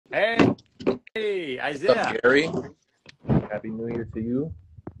Hey, What's up, Isaiah. Gary? Happy New Year to you.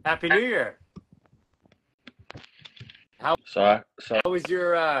 Happy New Year. How So how was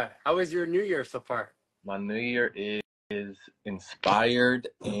your New Year so far? my New Year is inspired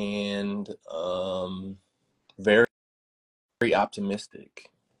and very, very optimistic.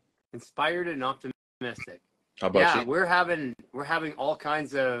 Inspired and optimistic. How about Yeah, you? we're having all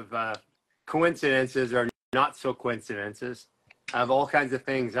kinds of coincidences or not so coincidences of all kinds of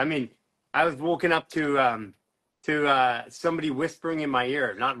things. I mean, I was woken up to somebody whispering in my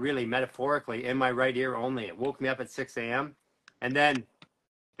ear, not really metaphorically, in my right ear only. It woke me up at 6 a.m. and then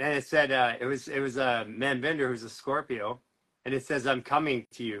it said it was a man Bender who's a Scorpio, and it says I'm coming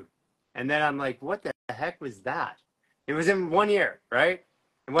to you, and then I'm like, what the heck was that? It was in 1 year, right?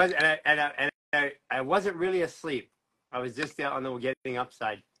 It was, and I wasn't really asleep. I was just out on the getting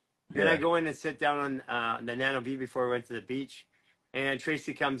upside. Then I Yeah. go in and sit down on the Nano B before we went to the beach, and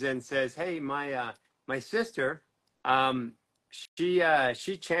Tracy comes in and says, "Hey, my sister, um, she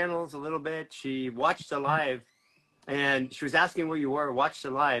channels a little bit. She watched a live and she was asking where you were, watched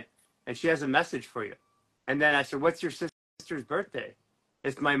it live, and she has a message for you. And then I said, "What's your sister's birthday?"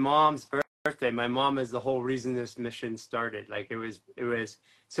 It's my mom's birthday. My mom is the whole reason this mission started. Like it was.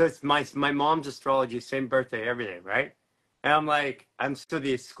 So it's my mom's astrology, same birthday, everything, right? And I'm like, I'm so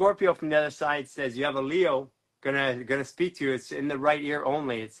the Scorpio from the other side says you have a Leo gonna speak to you. It's in the right ear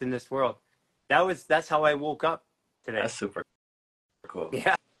only. It's in this world. That's how I woke up today. That's super cool.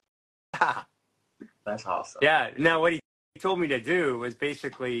 Yeah. That's awesome. Yeah. Now, what he told me to do was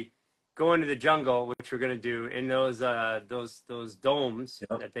basically go into the jungle, which we're going to do in those domes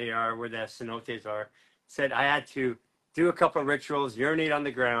Yep. that they are where the cenotes are. Said I had to do a couple of rituals, urinate on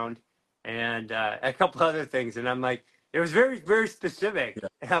the ground, and a couple other things. And I'm like, it was very, very specific. Yeah.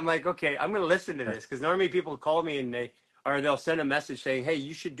 And I'm like, okay, I'm going to listen to this because normally people call me and they'll send a message saying, hey,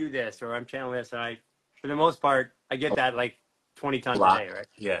 you should do this, or I'm channeling this. And for the most part, I get that like 20 A times a lot. day, right?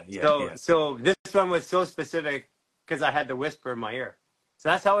 Yeah, yeah, So yeah. so this one was so specific because I had the whisper in my ear. So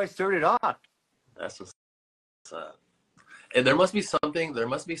that's how I started off. That's what's up. And there must be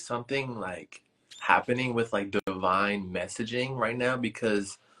something like happening with like divine messaging right now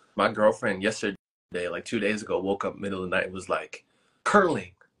because my girlfriend yesterday, like 2 days ago, woke up middle of the night and was like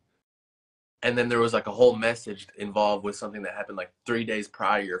curling. And then there was like a whole message involved with something that happened like 3 days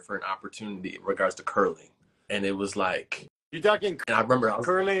prior for an opportunity in regards to curling. And it was like, You're talking and I remember I was,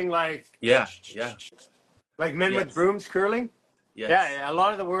 curling yeah, yeah, like men with yes, brooms curling? Yeah, yes, yeah, a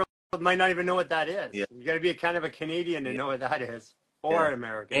lot of the world might not even know what that is. yeah, You got to be a kind of a Canadian to yeah, know what that is, or yeah. an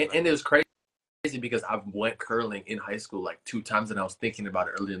American. And it was crazy because I went curling in high school like 2 times and I was thinking about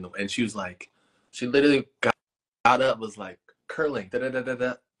it earlier and she was like, she literally got up, was like curling, da da da da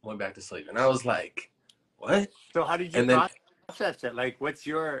da, went back to sleep. And I was like, what? So how did you And then, process it? Like, what's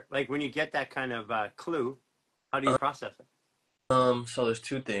your like when you get that kind of clue? How do you process it? so there's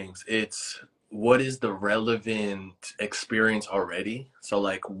two things. It's what is the relevant experience already? So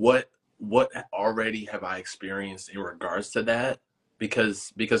like what already have I experienced in regards to that?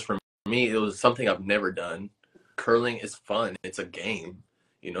 Because for me it was something I've never done. Curling is fun. It's a game.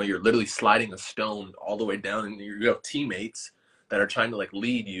 You know, you're literally sliding a stone all the way down and you have teammates that are trying to like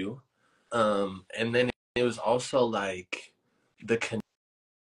lead you. And then it was also like the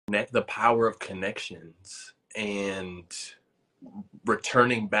the power of connections and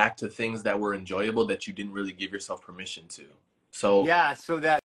returning back to things that were enjoyable that you didn't really give yourself permission to. So, Yeah, so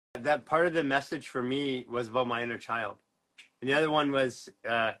that part of the message for me was about my inner child. And the other one was,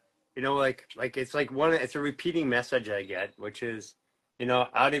 like it's like it's a repeating message I get, which is,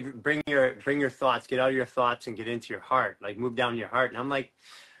 out of bring your thoughts, get out of your thoughts and get into your heart, like move down your heart. And I'm like,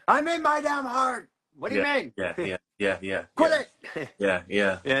 I'm in my damn heart. What do you yeah, mean? yeah, yeah, yeah, yeah, yeah, Quit it. yeah,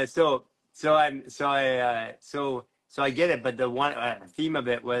 yeah, Yeah. So I get it, but the one theme of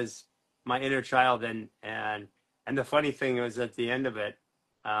it was my inner child, and the funny thing was at the end of it,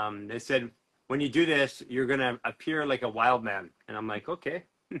 they said when you do this, you're gonna appear like a wild man, and I'm like, okay.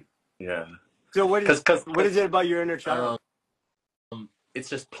 yeah. So what Because is it about your inner child? um, it's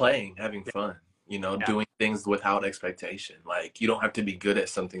just playing, having fun, you know, Yeah, doing things without expectation. Like, you don't have to be good at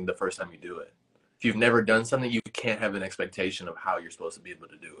something the first time you do it. If you've never done something, you can't have an expectation of how you're supposed to be able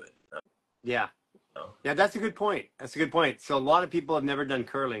to do it. yeah, You know? yeah. That's a good point. That's a good point. So a lot of people have never done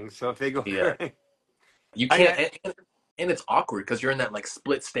curling. So if they go Yeah. curling, You I, can't, I and it's awkward because you're in that like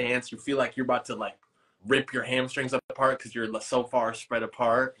split stance. You feel like you're about to like rip your hamstrings apart because you're so far spread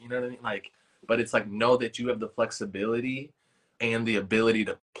apart. You know what I mean? Like, but it's like know that you have the flexibility and the ability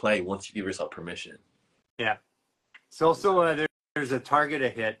to play once you give yourself permission. yeah. So also there's a target to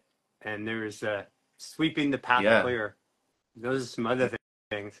hit, and there's sweeping the path Yeah, clear. Those are some other things.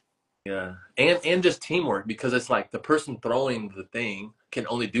 things. Yeah. And just teamwork, because it's like the person throwing the thing can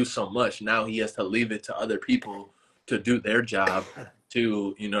only do so much. Now he has to leave it to other people to do their job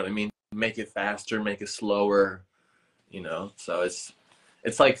to, you know what I mean, make it faster, make it slower, you know. So it's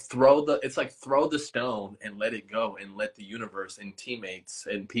like throw the stone and let it go and let the universe and teammates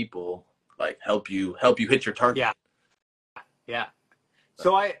and people like help you hit your target. Yeah, yeah.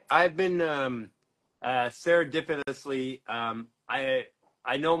 So I've been serendipitously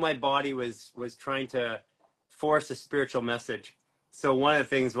I know my body was trying to force a spiritual message. So one of the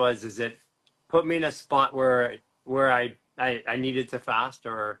things is it put me in a spot where I needed to fast,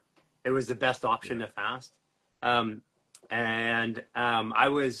 or it was the best option to fast. Um, and I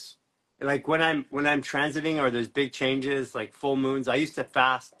was like, when I'm transiting or there's big changes like full moons, I used to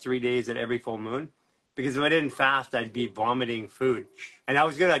fast 3 days at every full moon, because if I didn't fast, I'd be vomiting food, and I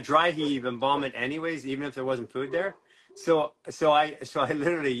was gonna dry heave and vomit anyways, even if there wasn't food there. So I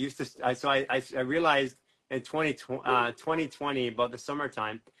literally used to. I realized in 2020, about the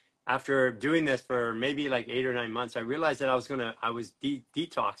summertime, after doing this for maybe like 8 or 9 months, I realized that I was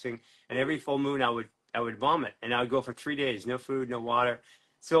detoxing, and every full moon I would vomit, and I would go for 3 days, no food, no water.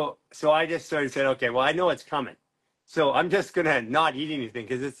 So I just started saying, okay, well, I know it's coming, so I'm just gonna not eat anything,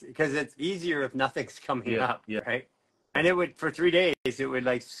 because it's easier if nothing's coming Yeah, up, yeah, right? And it would, for 3 days, it would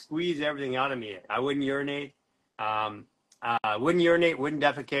like squeeze everything out of me. I wouldn't urinate, um, wouldn't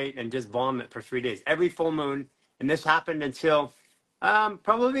defecate, and just vomit for 3 days every full moon. And this happened until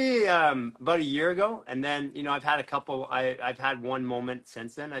probably about a year ago. And then I've had a couple. I've had one moment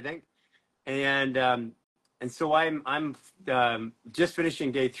since then, I think. And so I'm just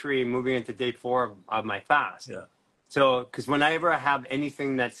finishing day 3, moving into day 4 of my fast. yeah, So, because whenever I have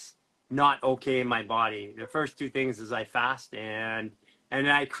anything that's not okay in my body, the first 2 things is I fast, and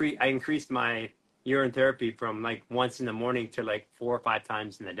I increased my urine therapy from like once in the morning to like 4 or 5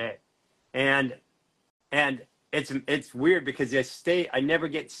 times in the day. And and it's weird, because I never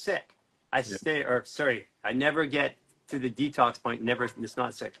get sick. yeah, I never get to the detox point. Never, it's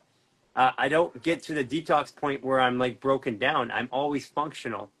not sick. I don't get to the detox point where I'm like broken down. I'm always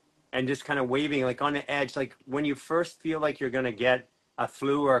functional and just kind of waving, like on the edge, like when you first feel like you're gonna get a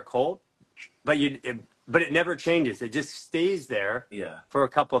flu or a cold, but it never changes. It just stays there yeah, for a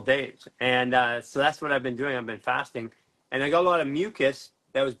couple of days. And so that's what I've been doing. I've been fasting, and I got a lot of mucus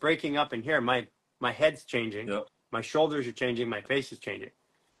that was breaking up in here. My head's changing, yep. my shoulders are changing, my face is changing.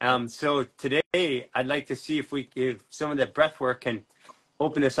 So today I'd like to see if some of the breath work can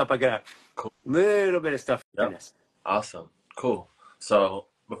open this up. I got Cool. a little bit of stuff in Yep. this. Awesome. Cool. So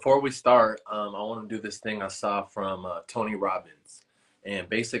before we start, I want to do this thing I saw from Tony Robbins. And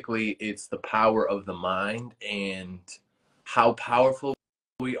basically, it's the power of the mind and how powerful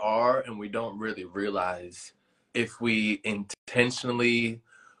we are. And we don't really realize, if we intentionally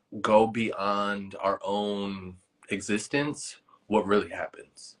go beyond our own existence, what really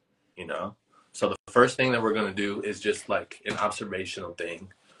happens, you know? So the first thing that we're going to do is just like an observational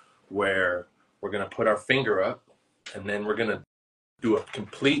thing, where we're going to put our finger up, and then we're going to do a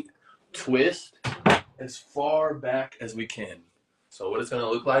complete twist as far back as we can. So what it's going to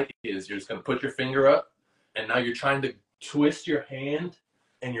look like is you're just going to put your finger up, and now you're trying to twist your hand,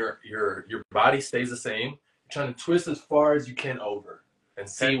 and your body stays the same. You're trying to twist as far as you can over, and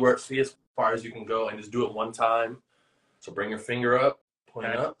Okay. see as far as you can go, and just do it one time. So bring your finger up, point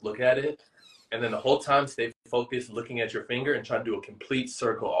Okay. up, look at it, and then the whole time stay focused, looking at your finger, and try to do a complete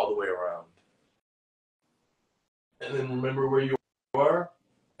circle all the way around. And then remember where you are,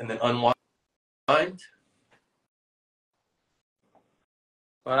 and then unwind.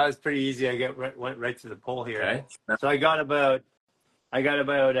 Well, that was pretty easy. Went right to the pole here. Okay. Now, So I got about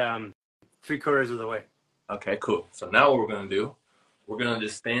 3/4 of the way. okay, cool. So now what we're gonna do, we're gonna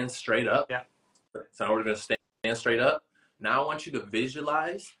just stand straight up. Yeah. So now we're gonna stand straight up. Now I want you to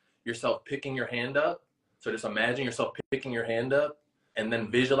visualize yourself picking your hand up. So just imagine yourself picking your hand up, and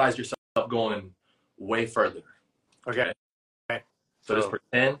then visualize yourself going way further. Okay. Okay. Okay. So just So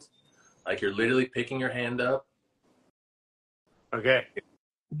pretend like you're literally picking your hand up. okay.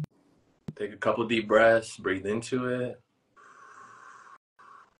 Take a couple deep breaths, breathe into it.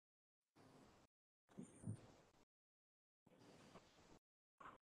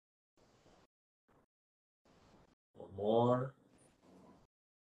 One more.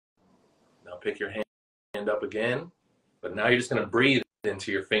 Now pick your hand up again. But now you're just going to breathe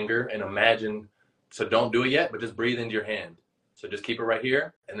into your finger and imagine. So don't do it yet, but just breathe into your hand. So just keep it right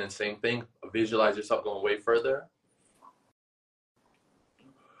here. And then same thing, visualize yourself going way further.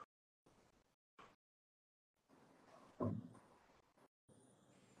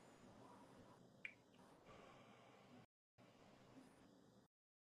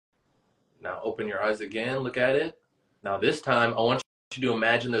 Now open your eyes again, look at it. Now this time, I want you to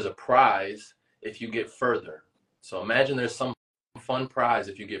imagine there's a prize if you get further. So imagine there's some fun prize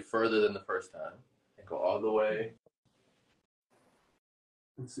if you get further than the first time. And go all the way.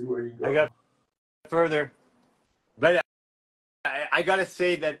 Let's see where you I go. got further, but I got to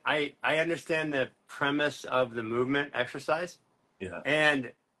say that I understand the premise of the movement exercise. Yeah.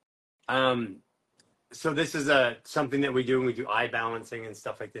 And so this is something that we do when we do eye balancing and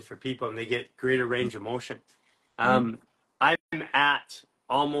stuff like this for people, and they get greater range of motion. I'm at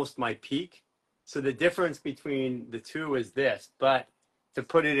almost my peak. So the difference between the two is this, but to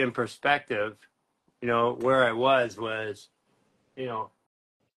put it in perspective, you know, where I was, you know,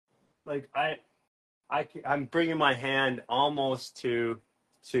 like I'm bringing my hand almost to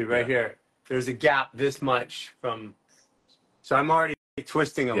right here. There's a gap this much from, so I'm already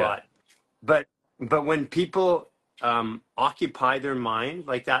twisting a lot. But when people occupy their mind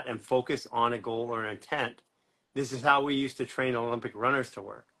like that and focus on a goal or an intent, this is how we used to train Olympic runners to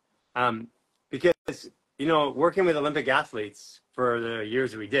work. Because, you know, working with Olympic athletes for the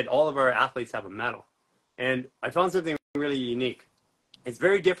years that we did, all of our athletes have a medal. And I found something really unique. It's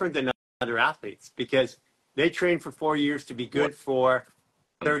very different than other athletes because they train for 4 years to be good for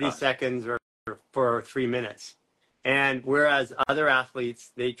 30 seconds or for 3 minutes. And whereas other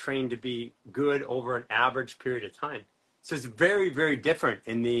athletes, they train to be good over an average period of time. So it's very, very different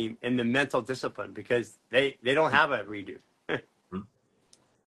in the mental discipline because they don't have a redo.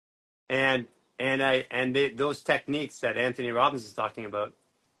 and those techniques that Anthony Robbins is talking about,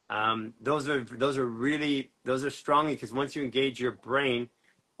 those are strong because once you engage your brain,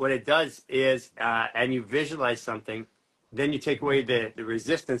 what it does is, and you visualize something, then you take away the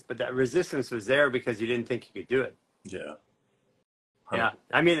resistance, but that resistance was there because you didn't think you could do it. Yeah. Yeah.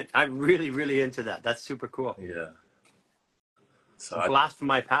 I mean, I'm really, really into that. That's super cool. Yeah. So it's a blast from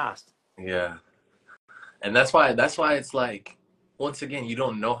my past. Yeah. And that's why it's like, once again, you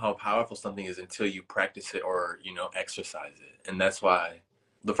don't know how powerful something is until you practice it or, you know, exercise it. And that's why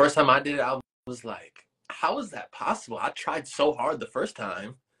the first time I did it, I was like, how is that possible? I tried so hard the first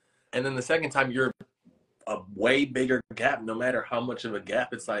time. And then the second time, you're a way bigger gap, no matter how much of a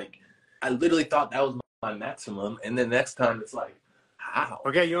gap. It's like, I literally thought that was my maximum. And then next time, it's like, how?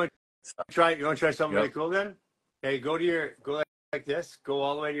 Okay, you want to try something really Yep. cool then? Okay, go like this, go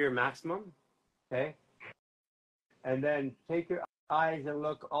all the way to your maximum. Okay. And then take your eyes and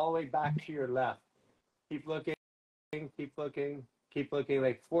look all the way back to your left. Keep looking, keep looking, keep looking,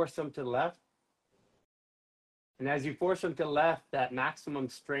 like force them to the left. And as you force them to the left, that maximum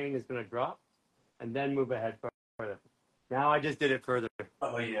strain is going to drop and then move ahead further. Now I just did it further.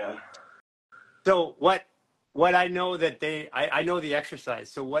 Oh, yeah. So what I know that I know the exercise.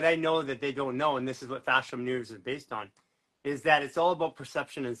 So what I know that they don't know, and this is what fascia maneuvers is based on, is that it's all about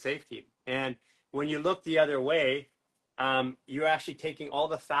perception and safety. And when you look the other way, you're actually taking all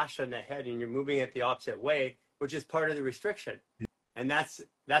the fascia in the head and you're moving it the opposite way, which is part of the restriction. And that's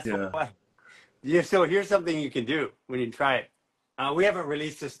what. Yeah. So here's something you can do when you try it. We haven't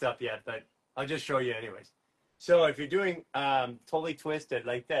released this stuff yet, but I'll just show you anyways. So if you're doing totally twisted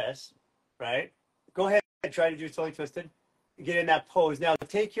like this, right? Go ahead and try to do totally twisted. Get in that pose. Now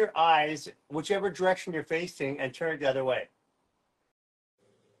take your eyes, whichever direction you're facing, and turn it the other way.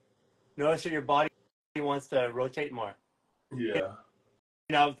 Notice that your body wants to rotate more. Yeah.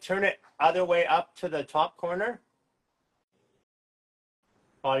 Now turn it other way up to the top corner.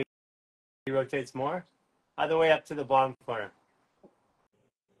 Body rotates more. Other way up to the bottom corner.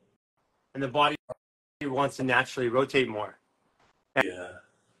 And the body wants to naturally rotate more. Yeah.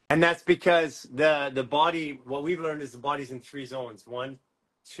 And that's because the body, what we've learned is the body's in 3 zones, 1,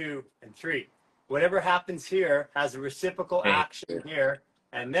 2, and 3. Whatever happens here has a reciprocal action here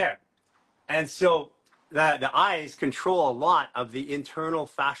and there. And so the eyes control a lot of the internal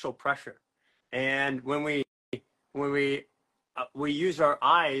fascial pressure. And when we use our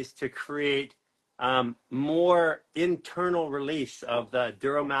eyes to create more internal release of the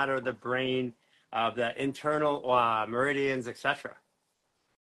dura mater of the brain, of the internal meridians, etc.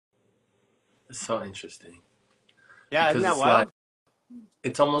 It's so interesting. Yeah, Because isn't that it's wild? like,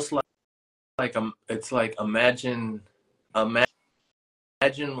 it's almost like it's like imagine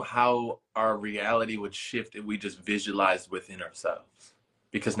how our reality would shift if we just visualized within ourselves.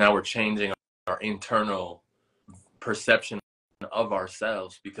 Because now we're changing our internal perception of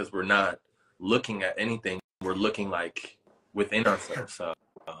ourselves because we're not looking at anything. We're looking like within ourselves. So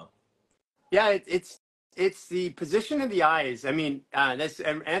Yeah, it's the position of the eyes. I mean,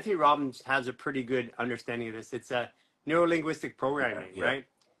 Anthony Robbins has a pretty good understanding of this. It's a neurolinguistic programming, right?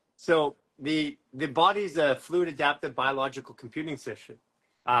 So the body's a fluid adaptive biological computing system.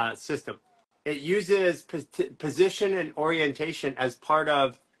 it uses position and orientation as part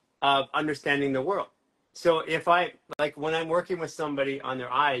of understanding the world. So if I, like when I'm working with somebody on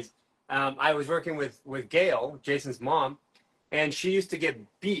their eyes, I was working with Gail, Jason's mom, and she used to get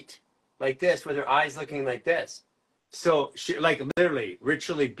beat like this with her eyes looking like this. So she like literally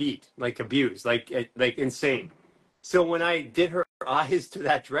ritually beat, like abused, like insane. So when I did her eyes to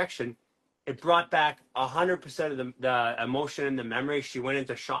that direction, it brought back 100% of the emotion and the memory. She went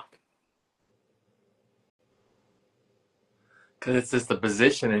into shock. Because it's just the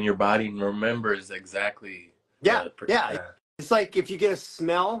position and your body remembers exactly Yeah, the. yeah. Yeah. It's like if you get a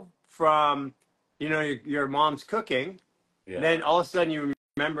smell from, your mom's cooking, then Yeah. all of a sudden you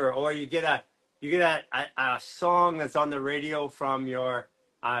remember, or you get a song that's on the radio from your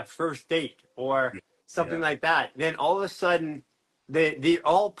first date, or something Yeah. like that. Then all of a sudden, the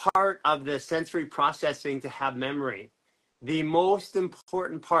all part of the sensory processing to have memory. The most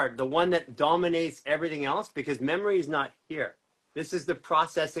important part, the one that dominates everything else, because memory is not here. This is the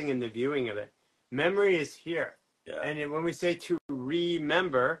processing and the viewing of it. Memory is here. Yeah. And when we say to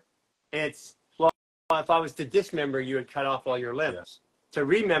remember, it's, well, if I was to dismember, you would cut off all your Yeah. limbs. To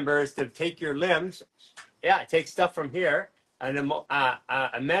remember is to take your limbs, take stuff from here, a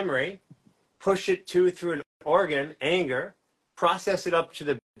memory, push it through an organ, anger, process it up to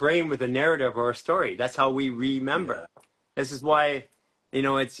the brain with a narrative or a story. That's how we remember. Yeah. This is why,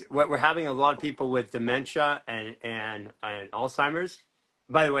 it's what we're having a lot of people with dementia and Alzheimer's.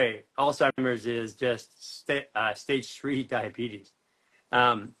 By the way, Alzheimer's is just stage 3 diabetes.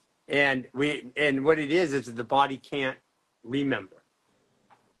 Um, and what it is the body can't remember,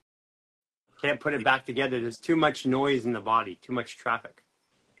 can't put it back together. There's too much noise in the body, too much traffic.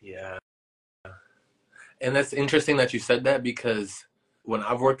 Yeah. And that's interesting that you said that, because when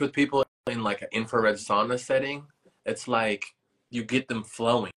I've worked with people in like an infrared sauna setting, it's like you get them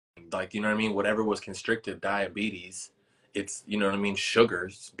flowing. Like, you know what I mean? Whatever was constricted, diabetes, it's, you know what I mean,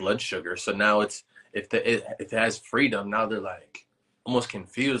 sugars, blood sugar. So now it's, if it has freedom, now they're like almost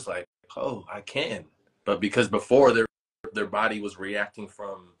confused, like, oh, I can. But because before their body was reacting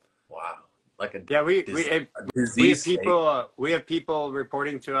from, wow, like a, Yeah, a we have disease state. people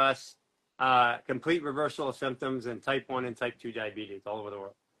reporting to us complete reversal of symptoms in type 1 and type 2 diabetes all over the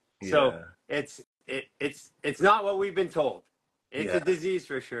world. So Yeah. it's not what we've been told. It's a Yeah. disease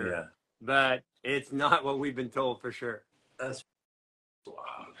for sure, Yeah. but it's not what we've been told for sure. That's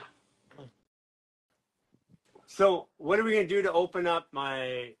wow. So what are we gonna do to open up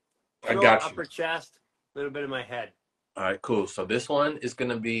my I throat, got you. upper chest, a little bit of my head? All right, cool. So this one is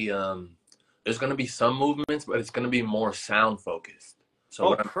gonna be there's gonna be some movements, but it's gonna be more sound focused. So Oh,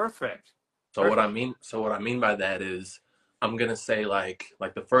 what I perfect, so what I perfect. mean so what I mean by that is I'm gonna say like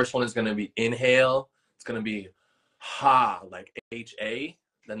the first one is gonna be inhale. It's gonna be ha, like HA.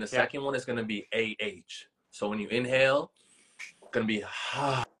 Then the Yeah. second one is gonna be AH. So when you inhale, it's gonna be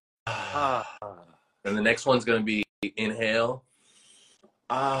ha. Ah. And the next one's gonna be inhale.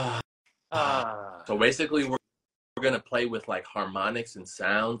 Ah. Ah. So basically we're gonna play with like harmonics and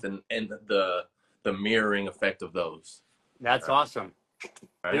sounds and the mirroring effect of those. That's awesome.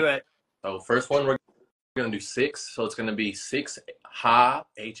 All Do right. it. So first one we're gonna do 6. So it's gonna be 6 ha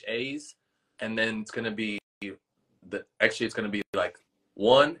HAs, and then it's gonna be it's gonna be like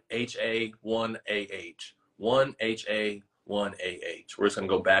 1 HA 1 AH 1 HA 1 AH. We're just gonna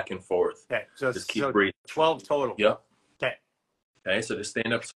go back and forth. Okay. Just keep breathing. 12 total. Yep. Okay. Okay. So just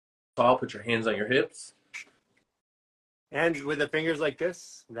stand up tall. Put your hands on your hips. And with the fingers like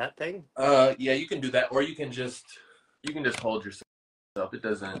this, that thing. Yeah, you can do that, or you can just hold yourself. It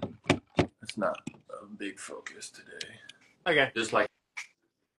doesn't. It's not a big focus today. Okay. Just like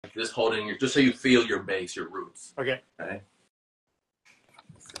just holding your, just so you feel your base, your roots. Okay. Okay.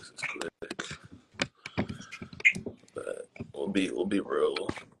 This is quick, but we'll be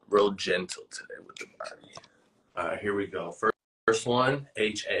real gentle today with the body. All right, here we go. First one,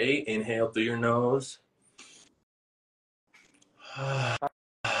 HA. Inhale through your nose.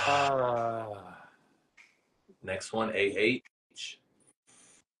 Next one, AH.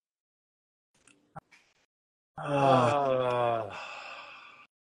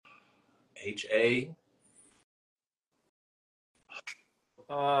 HA.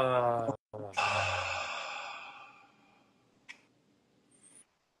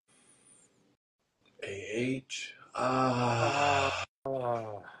 AH.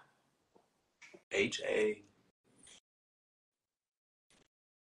 HA.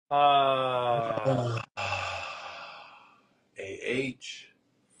 AH.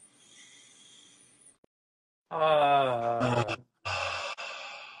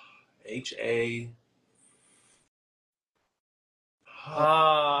 HA.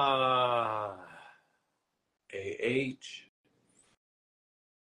 H.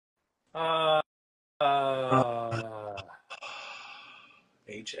 Uh,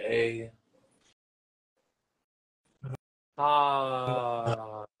 HA.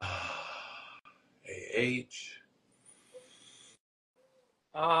 uh, AH.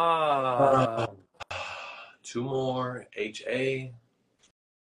 uh, Two more. HA.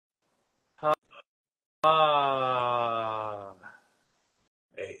 uh,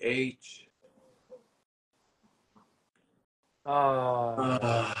 AH.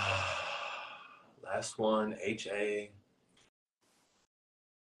 uh, Last one. HA.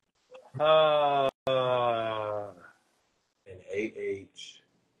 And AH.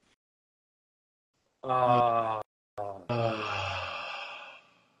 uh, And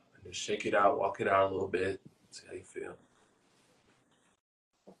just shake it out, walk it out a little bit. See how you feel.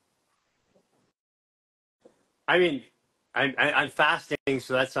 I mean, I'm fasting,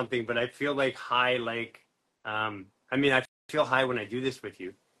 so that's something. But I feel like high, I mean, I feel high when I do this with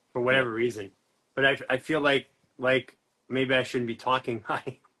you, for Yeah. whatever reason. But I feel like maybe I shouldn't be talking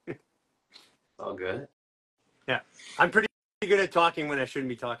high. All good. Yeah, I'm pretty good at talking when I shouldn't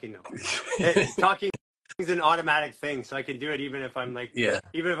be talking though. Talking is an automatic thing, so I can do it even if I'm Yeah.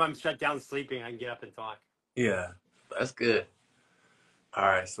 even if I'm shut down sleeping, I can get up and talk. Yeah. That's good. All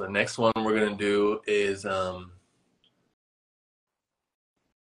right. So the next one we're gonna do is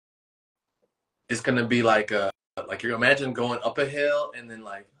it's gonna be like you imagine going up a hill and then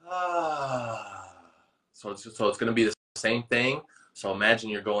like so it's gonna be the same thing. So imagine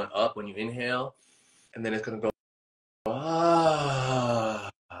you're going up when you inhale, and then it's gonna go ah.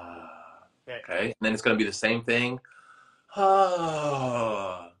 Okay. Okay, and then it's gonna be the same thing.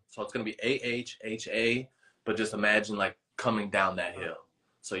 Ah. So it's gonna be AHHA, but just imagine like coming down that hill.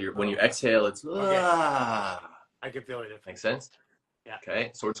 So you're when you exhale, it's Okay. ah. I can feel it. Make sense? Yeah.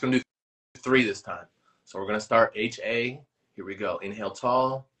 Okay, so we're just gonna do 3 this time. So we're gonna start HA. Here we go. Inhale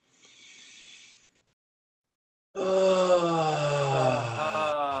tall.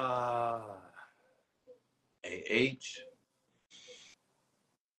 AH.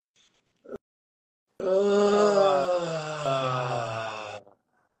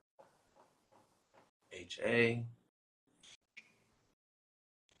 HA.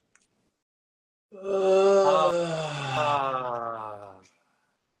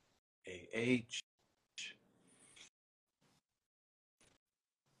 AH.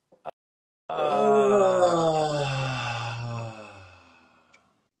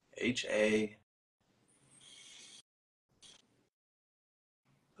 HA.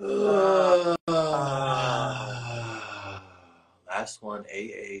 Last one,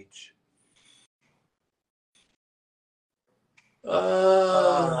 AH.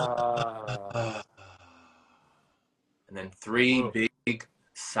 And then 3 big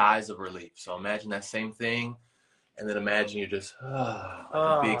sighs of relief. So imagine that same thing, and then imagine you're just like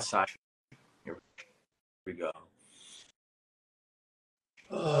a big sigh. Here we go.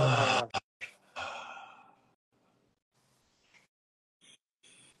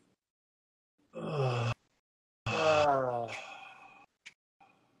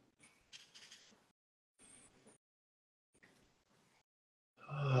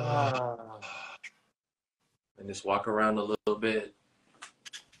 And just walk around a little bit.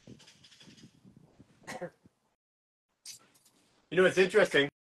 You know what's interesting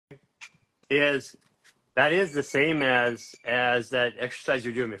is that is the same as that exercise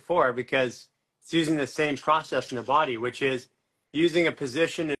you're doing before, because it's using the same process in the body, which is using a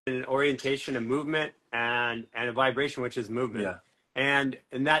position and an orientation, a movement, and a vibration, which is movement. Yeah. And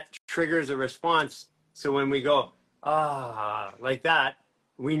that triggers a response. So when we go like that,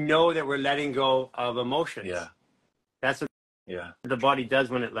 we know that we're letting go of emotions. Yeah. That's what Yeah. the body does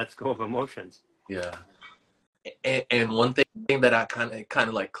when it lets go of emotions. Yeah. And one thing that I kind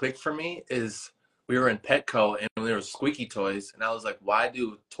of like clicked for me is we were in Petco and there were squeaky toys, and I was like, why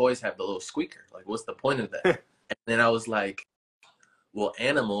do toys have the little squeaker? Like, what's the point of that? And then I was like, well,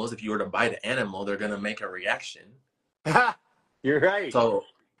 animals, if you were to bite an animal, they're gonna make a reaction. You're right. So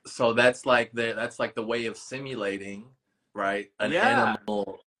that's like the way of simulating, right? An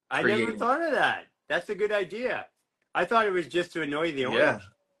animal I creating. never thought of that. That's a good idea. I thought it was just to annoy the owner. Yeah.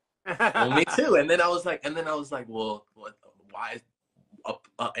 Well, me too. And then I was like, well, why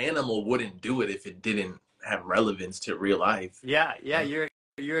an animal wouldn't do it if it didn't have relevance to real life? Yeah, you're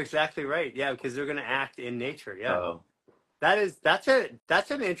exactly right. Yeah, because they're gonna act in nature. Yeah, that's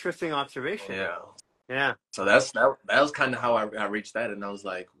an interesting observation. Yeah. Yeah. So that was kind of how I reached that, and I was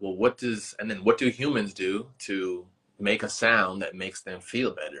like, well, what do humans do to make a sound that makes them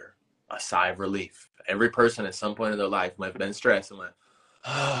feel better? A sigh of relief. Every person at some point in their life might have been stressed and went,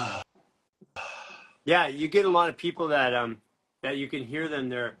 Yeah, you get a lot of people that that you can hear them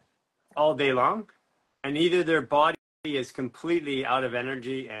there all day long, and either their body is completely out of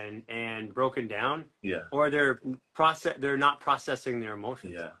energy and broken down, Yeah. or they're not processing their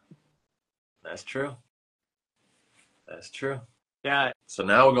emotions. Yeah. That's true. That's true. Yeah, So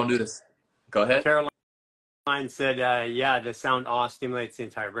now we're gonna do this. Go ahead. Caroline said, yeah, the sound awe stimulates the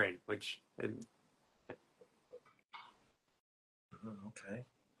entire brain, which Okay.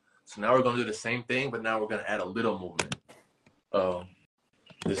 So now we're gonna do the same thing, but now we're gonna add a little movement. Oh,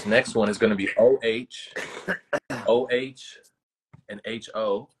 this next one is gonna be OH, OH, and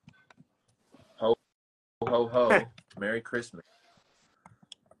HO. Ho ho ho. Merry Christmas.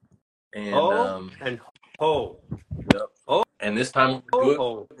 And oh and ho, yep. oh, And this time when we do it,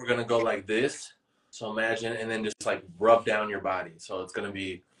 oh, we're gonna go like this. So imagine, and then just like rub down your body. So it's gonna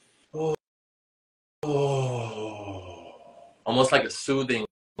be oh, oh, almost like a soothing,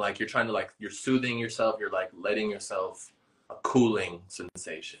 like you're trying to like you're soothing yourself. You're like letting yourself a cooling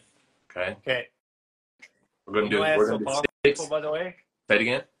sensation. Okay. okay. We're gonna You know do why we're that's gonna so do powerful, six. by the way? Say it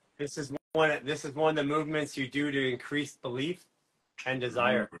again. This is one of the movements you do to increase belief and Mm,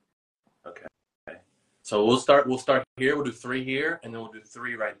 desire. okay. Okay. So we'll start here. We'll do three here, and then we'll do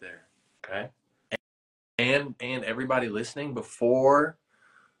three right there. Okay. And everybody listening, before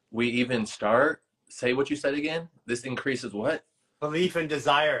we even start, say what you said again. This increases what? Belief and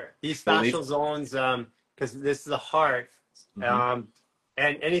desire. These Belief. fascial zones, because this is the heart, Mm-hmm. um,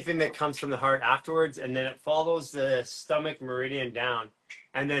 and anything that comes from the heart afterwards, and then it follows the stomach meridian down,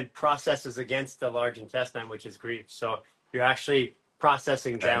 and then processes against the large intestine, which is grief. So you're actually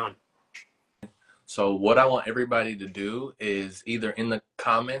processing Okay. down. So what I want everybody to do is either in the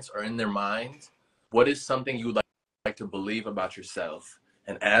comments or in their minds, what is something you like to believe about yourself?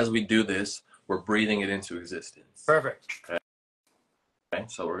 And as we do this, we're breathing it into existence. Perfect. Okay.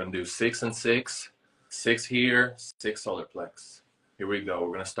 So we're gonna do 6 and 6, 6 here, 6 solar plex. Here we go.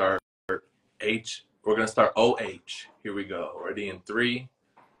 We're gonna start H. We're gonna start OH. Here we go. Ready in 3,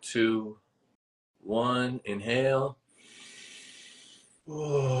 2, 1. Inhale.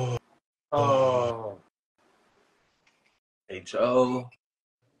 Oh. HO.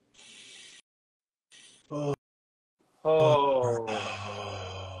 Oh.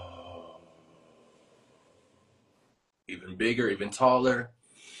 Even bigger, even taller.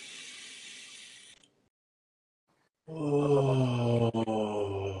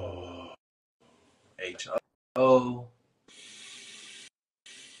 H O. Oh.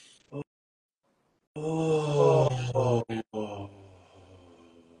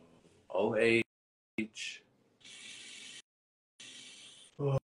 O H.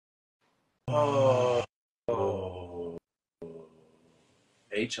 Oh.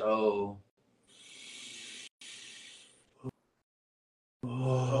 H O.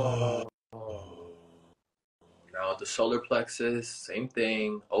 Oh. Now at the solar plexus, same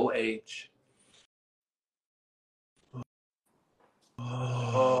thing. O H.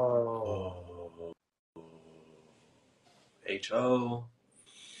 Oh. H O.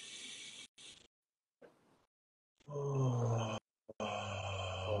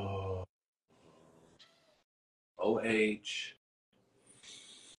 O H.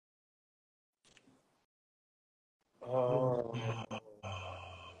 Oh.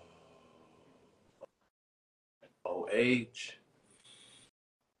 O H.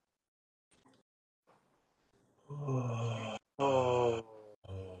 Oh.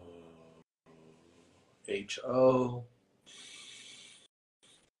 H O.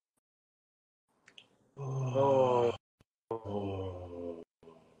 Oh.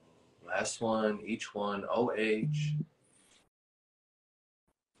 Last one, each one. O H.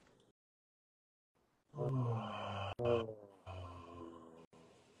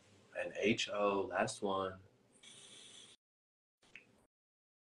 And H O. Last one.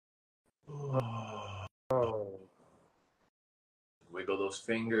 Oh. Wiggle those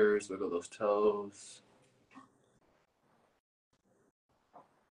fingers, wiggle those toes.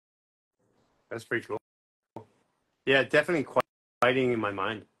 That's pretty cool. Yeah, definitely quieting in my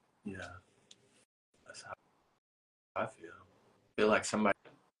mind. Yeah, that's how I feel. I feel like somebody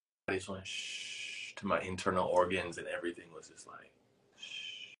just went shh to my internal organs and everything was just like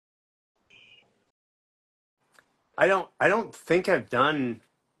shh. I don't think I've done.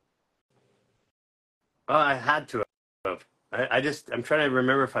 Well, I had to have. I'm trying to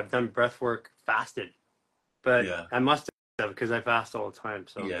remember if I've done breath work fasted, but Yeah, I must have because I fast all the time.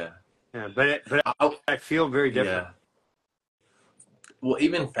 So yeah. yeah, but I, I feel very different. yeah. Well,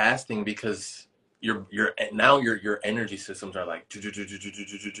 even fasting because your now your energy systems are like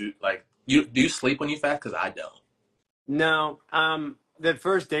like you do you sleep when you fast? Because I don't. No, the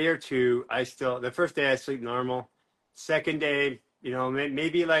first day or two, the first day I sleep normal. Second day, you know,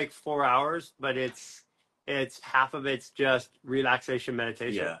 maybe like 4 hours, but it's half of it's just relaxation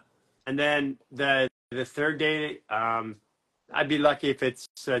meditation. Yeah. And then the third day, I'd be lucky if it's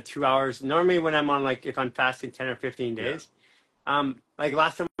 2 hours. Normally when I'm on, like, if I'm fasting 10 or 15 Yeah. days, like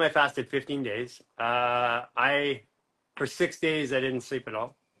last time I fasted 15 days, for 6 days, I didn't sleep at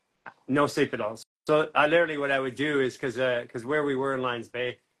all. No sleep at all. So I literally, what I would do is, because where we were in Lions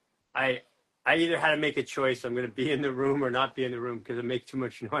Bay, I I either had to make a choice. I'm going to be in the room or not be in the room because it makes too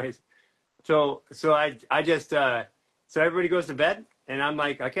much noise. So I just so everybody goes to bed, and I'm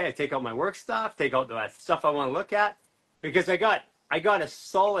like, okay, I take out my work stuff, take out the stuff I want to look at, because I got a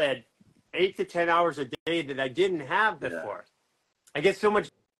solid 8 to 10 hours a day that I didn't have before. I get so much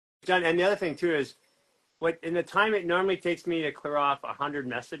done. And the other thing too is, what in the time it normally takes me to clear off 100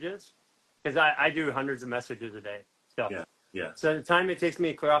 messages, because I do hundreds of messages a day. So Yeah. Yeah. so the time it takes me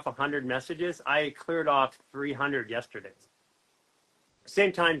to clear off 100 messages, I cleared off 300 yesterday.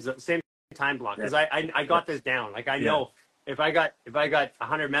 Same time block, because I got this down. Like, I know if I got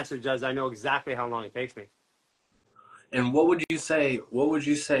 100 messages, I know exactly how long it takes me. And what would you say? What would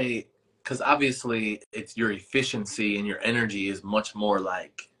you say? Because obviously, it's your efficiency and your energy is much more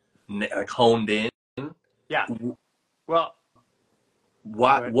like honed in. Yeah. Well,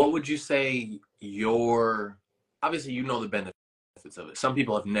 What would you say your, obviously you know the benefits of it. Some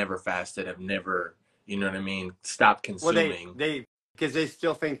people have never fasted, have never, you know what I mean, stopped consuming. Well, they because they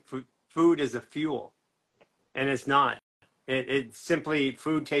still think food is a fuel, and it's not. It simply,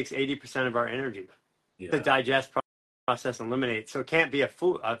 food takes 80% of our energy to digest, process, and eliminate. So it can't be a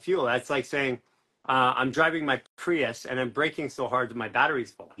fuel. That's like saying, I'm driving my Prius and I'm braking so hard that my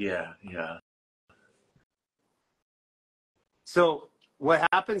battery's full. Yeah. So what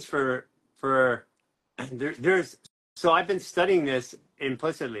happens there's so I've been studying this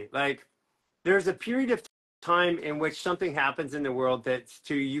implicitly. Like, there's a period of time in which something happens in the world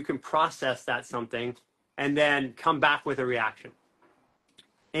you can process that something and then come back with a reaction.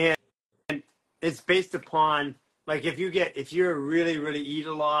 And it's based upon, like, if you're really eat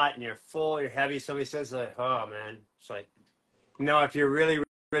a lot and you're full, you're heavy, somebody says, like, oh man, it's like, if you're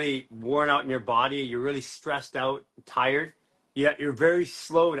really worn out in your body, you're really stressed out, tired, you're very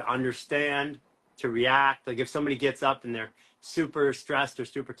slow to understand, to react. Like, if somebody gets up and they're super stressed or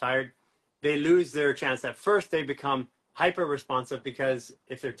super tired, they lose their chance. At first, they become hyper responsive, because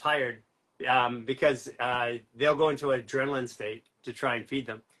if they're tired, because they'll go into an adrenaline state to try and feed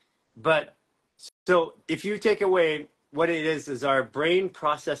them. But so if you take away, what it is our brain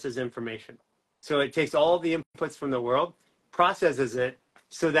processes information. So it takes all the inputs from the world, processes it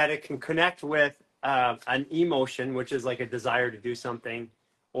so that it can connect with an emotion, which is like a desire to do something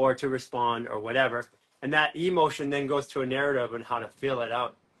or to respond or whatever. And that emotion then goes to a narrative on how to feel it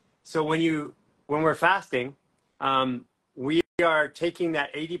out. So when we're fasting, we are taking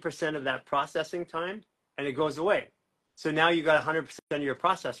that 80% of that processing time, and it goes away. So now you got 100% of your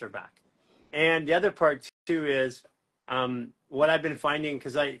processor back. And the other part too is, what I've been finding,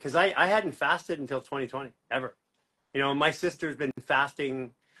 because I hadn't fasted until 2020 ever. My sister's been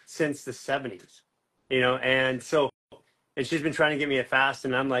fasting since the 70s. And she's been trying to get me to fast,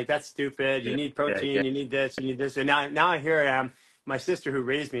 and I'm like, that's stupid. You need protein, you need this, you need this. And now here I am, my sister who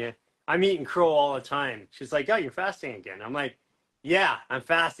raised me, I'm eating crow all the time. She's like, oh, you're fasting again. I'm like, yeah, I'm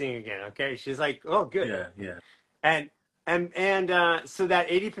fasting again. Okay. She's like, oh, good. Yeah. And so that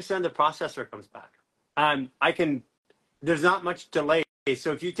 80% of the processor comes back. There's not much delay.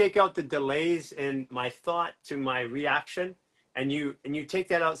 So if you take out the delays in my thought to my reaction, and you take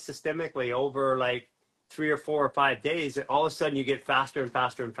that out systemically over like 3 or 4 or 5 days, all of a sudden you get faster and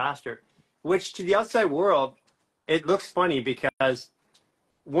faster and faster, which to the outside world, it looks funny, because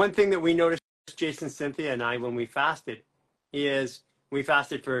one thing that we noticed, Jason, Cynthia, and I, when we fasted, is we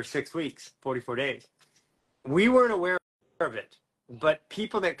fasted for 6 weeks, 44 days. We weren't aware of it, but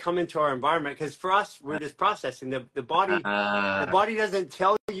people that come into our environment, because for us, we're just processing. The body doesn't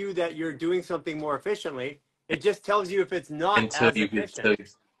tell you that you're doing something more efficiently. It just tells you if it's not as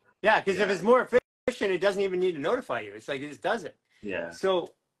efficient. Yeah, because if it's more efficient, it doesn't even need to notify you. It's like, it just does it. Yeah.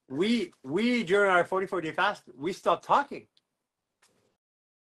 So we during our 44-day fast, we stopped talking.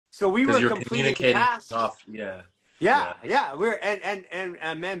 So we were completing tasks. Yeah. We're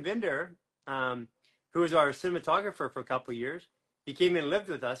and Man Vinder, who was our cinematographer for a couple of years, he came in and lived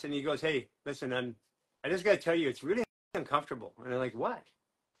with us, and he goes, hey, listen, I just got to tell you, it's really uncomfortable. And I'm like, what?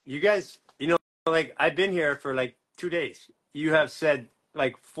 You guys, like, I've been here for like 2 days. You have said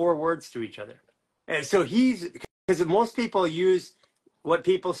like 4 words to each other. And so because most people use what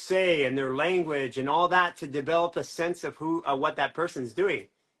people say and their language and all that to develop a sense of who what that person's doing.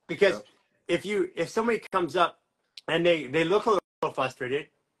 Because if somebody comes up and they look a little frustrated,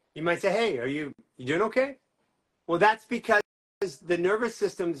 you might say, hey, you doing okay? Well, that's because the nervous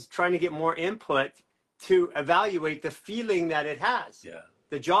system's trying to get more input to evaluate the feeling that it has. Yeah.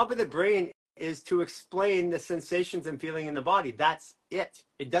 The job of the brain is to explain the sensations and feeling in the body. That's it.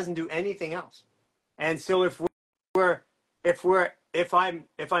 It doesn't do anything else. And so if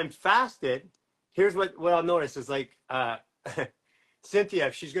I'm fasted, here's what I'll notice is like Cynthia,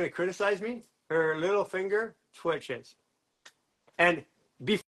 if she's going to criticize me, her little finger twitches, and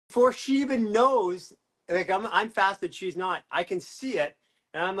before she even knows, like I'm fasted, she's not. I can see it,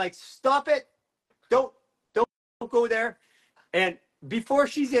 and I'm like, stop it, don't go there. And before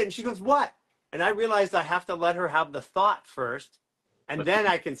she's in, she goes, what? And I realized I have to let her have the thought first, and then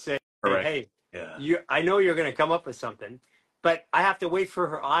I can say, Correct. hey, Yeah. I know you're going to come up with something, but I have to wait for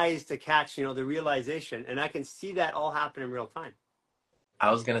her eyes to catch, the realization, and I can see that all happen in real time.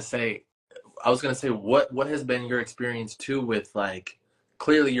 I was gonna say, what has been your experience too with, like,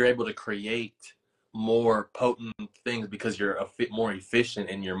 clearly you're able to create more potent things because you're a bit more efficient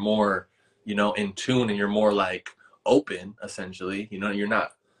and you're more, in tune, and you're more like open, essentially. You're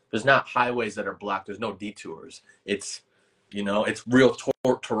not, there's not highways that are blocked. There's no detours. It's, it's real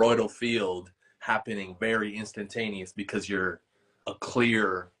toroidal field happening, very instantaneous, because you're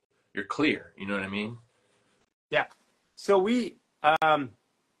clear. You know what I mean? Yeah. So as a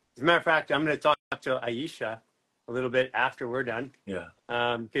matter of fact, I'm going to talk to Aisha a little bit after we're done. Yeah.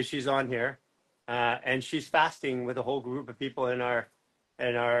 Because she's on here, and she's fasting with a whole group of people in our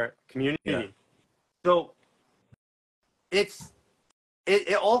community. Yeah. So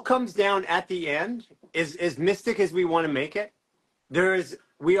it all comes down at the end, as mystic as we want to make it.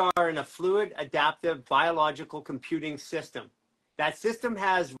 We are in a fluid, adaptive, biological computing system. That system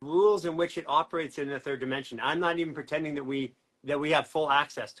has rules in which it operates in the third dimension. I'm not even pretending that we have full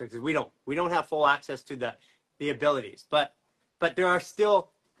access to it, because we don't have full access to the abilities. But there are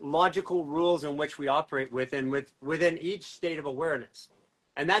still logical rules in which we operate within each state of awareness.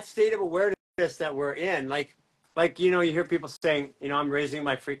 And that state of awareness that we're in, like you hear people saying, I'm raising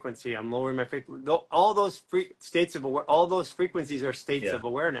my frequency, I'm lowering my frequency. All those all those frequencies are states of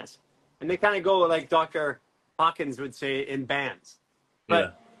awareness, and they kind of go, like Dr. Hawkins would say, in bands.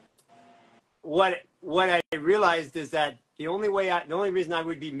 But what I realized is that the only reason I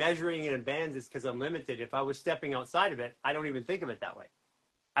would be measuring it in bands is because I'm limited. If I was stepping outside of it, I don't even think of it that way.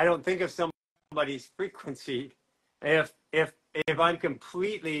 I don't think of somebody's frequency if I'm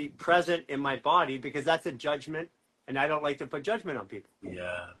completely present in my body, because that's a judgment, and I don't like to put judgment on people.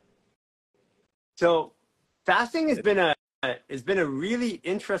 Yeah. So fasting has been a really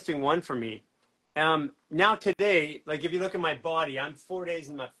interesting one for me. Now today, like if you look at my body, I'm 4 days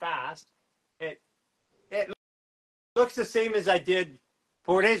in my fast. It looks the same as I did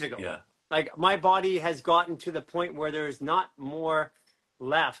 4 days ago. Yeah. Like my body has gotten to the point where there's not more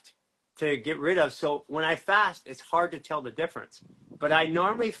left to get rid of. So when I fast, it's hard to tell the difference. But I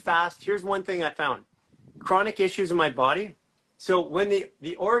normally fast. Here's one thing I found: chronic issues in my body. So when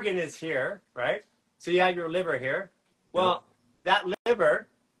the organ is here, right? So you have your liver here. Well, that liver,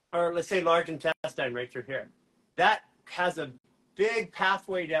 or let's say large intestine right through here, that has a big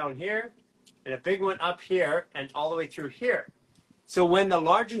pathway down here and a big one up here and all the way through here. So when the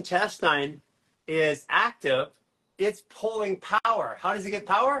large intestine is active, it's pulling power. How does it get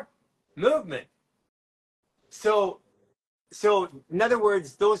power? Movement. So in other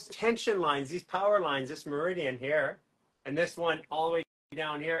words, those tension lines, these power lines, this meridian here, and this one all the way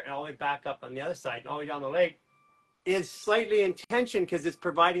down here and all the way back up on the other side, all the way down the leg, is slightly in tension because it's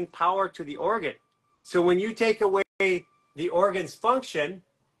providing power to the organ. So when you take away the organ's function,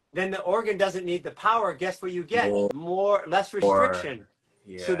 then the organ doesn't need the power. Guess what you get? Less restriction.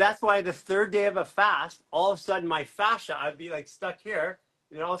 Yeah. So that's why the third day of a fast, all of a sudden my fascia, I'd be like stuck here,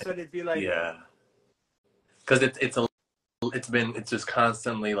 and all of a sudden it'd be like, because it's just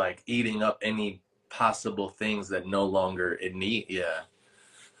constantly like eating up any possible things that no longer it need. Yeah,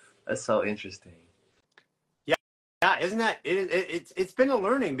 that's so interesting. Yeah, isn't that it's been a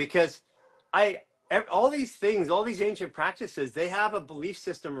learning, because all these things, all these ancient practices, they have a belief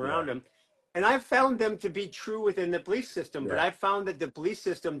system around them, and I've found them to be true within the belief system, but I've found that the belief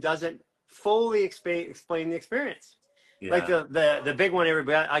system doesn't fully explain the experience. Like the big one,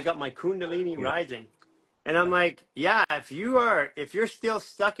 everybody, I got my Kundalini rising, and I'm like, if you're still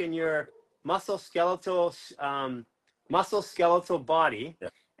stuck in your muscle skeletal body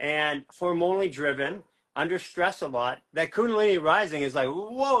and hormonally driven, under stress a lot, that Kundalini rising is like,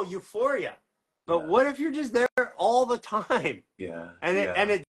 whoa, euphoria. But what if you're just there all the time? Yeah. And Yeah.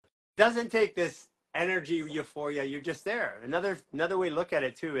 it doesn't take this energy euphoria. You're just there. Another way to look at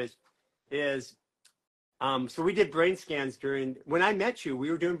it too is so we did brain scans when I met you.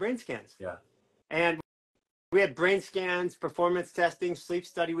 We were doing brain scans. Yeah. And we had brain scans, performance testing, sleep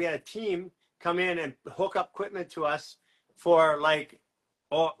study. We had a team come in and hook up equipment to us for like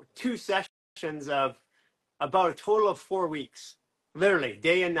 2 sessions of about a total of 4 weeks, literally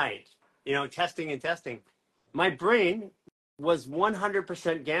day and night, testing and testing. My brain was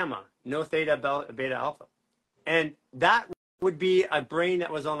 100% gamma, no theta, beta, alpha. And that would be a brain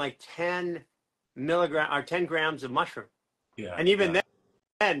that was on like 10 grams of mushroom. Yeah. And even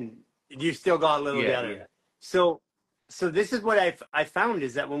then, you still got a little together. Yeah. So this is what I found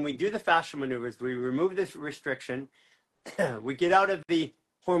is that when we do the fascia maneuvers, we remove this restriction, we get out of the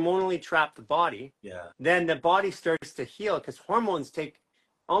hormonally trapped body. Yeah. Then the body starts to heal because hormones take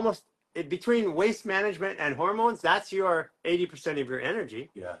almost between waste management and hormones. That's your 80% of your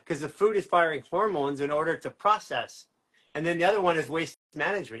energy. Yeah. Because the food is firing hormones in order to process, and then the other one is waste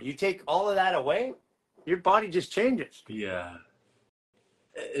management. You take all of that away, your body just changes. Yeah.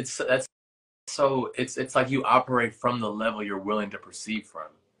 It's like you operate from the level you're willing to perceive from.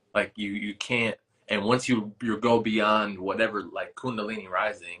 Like you can't, and once you go beyond whatever, like Kundalini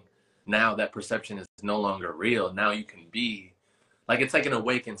rising, now that perception is no longer real. Now you can be like, it's like an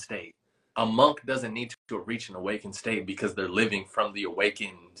awakened state. A monk doesn't need to reach an awakened state because they're living from the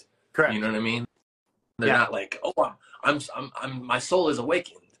awakened. Correct. You know what I mean? They're not like, oh, I'm my soul is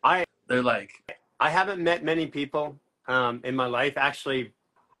awakened. They're like, I haven't met many people in my life, actually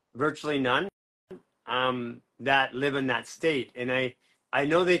virtually none, that live in that state. And I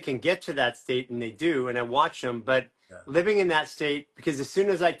know they can get to that state, and they do, and I watch them, but living in that state, because as soon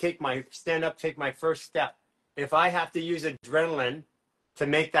as I take my first step, if I have to use adrenaline to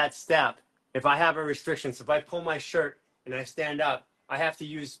make that step, if I have a restriction, so if I pull my shirt and I stand up, I have to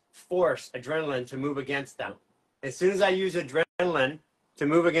use adrenaline to move against them. As soon as I use adrenaline to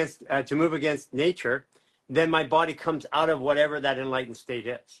move against nature, then my body comes out of whatever that enlightened state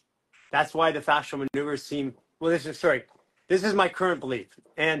is. That's why the fascial maneuvers seem, this is my current belief.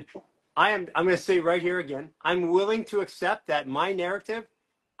 And I'm going to say right here again, I'm willing to accept that my narrative,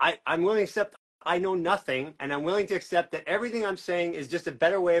 I'm willing to accept I know nothing, and I'm willing to accept that everything I'm saying is just a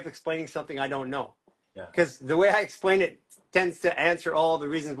better way of explaining something I don't know. Because the way I explain it tends to answer all the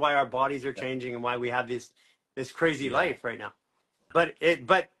reasons why our bodies are changing and why we have this crazy life right now. But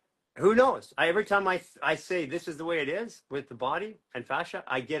who knows? Every time I say this is the way it is with the body and fascia,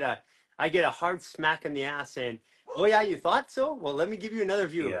 I get a hard smack in the ass saying, "Oh yeah, you thought so? Well, let me give you another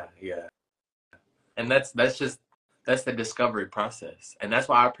view." Yeah. And that's the discovery process. And that's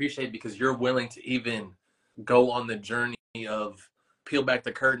why I appreciate, because you're willing to even go on the journey of peel back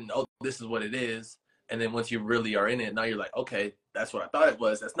the curtain. Oh, this is what it is. And then once you really are in it, now you're like, okay, that's what I thought it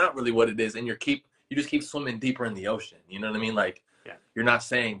was. That's not really what it is. And you just keep swimming deeper in the ocean. You know what I mean? Like, you're not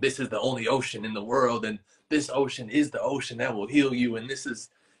saying this is the only ocean in the world and this ocean is the ocean that will heal you. And this is,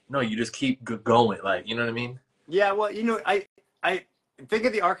 no, you just keep going. Like, you know what I mean? Yeah. Well, I think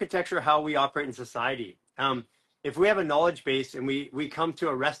of the architecture of how we operate in society. If we have a knowledge base and we come to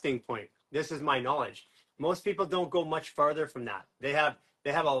a resting point, this is my knowledge. Most people don't go much farther from that. They have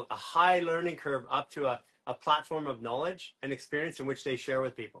a high learning curve up to a platform of knowledge and experience in which they share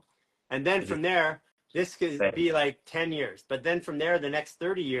with people. And then from there, this could be like 10 years. But then from there, the next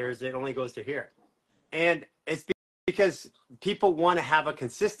 30 years, it only goes to here. And it's because people want to have a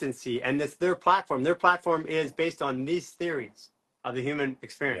consistency, and it's their platform. Their platform is based on these theories of the human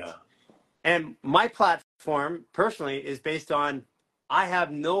experience. Yeah. And my platform personally is based on, I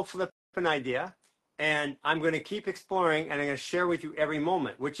have no flipping idea, and I'm going to keep exploring, and I'm going to share with you every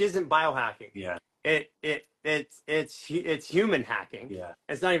moment, which isn't biohacking. Yeah. It's human hacking. Yeah.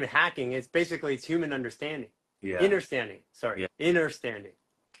 It's not even hacking. It's basically human understanding. Yeah. Understanding. Sorry. Yeah. Understanding.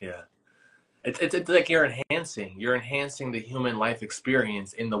 Yeah. It's like you're enhancing the human life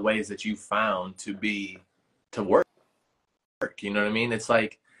experience in the ways that you found to work. You know what I mean? It's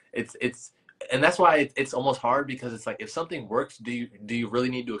like and that's why it's almost hard, because it's like, if something works, do you really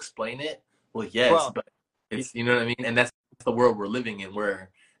need to explain it? Well, yes, but it's, you know what I mean? And that's the world we're living in,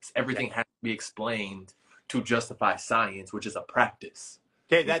 where everything has to be explained to justify science, which is a practice.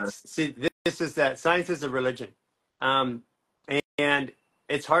 Okay, this is that science is a religion. And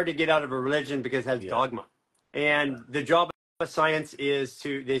it's hard to get out of a religion because it has dogma. And the job of science is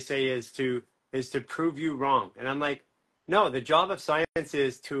to prove you wrong. And I'm like, no, the job of science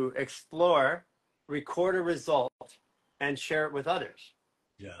is to explore, record a result, and share it with others.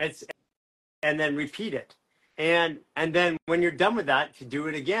 Yeah. And then repeat it. And then when you're done with that, to do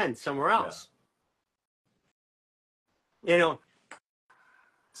it again somewhere else. you know,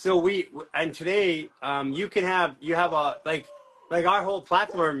 so and today, you have a, like our whole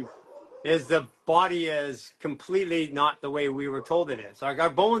platform is the body is completely not the way we were told it is. Like our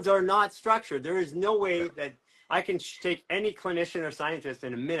bones are not structured. There is no way that I can take any clinician or scientist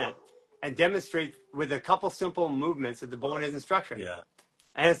in a minute and demonstrate with a couple simple movements that the bone isn't structured. Yeah.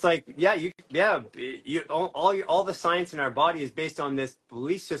 And it's like, all the science in our body is based on this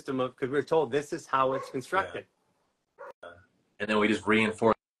belief system of, because we're told this is how it's constructed. And then we just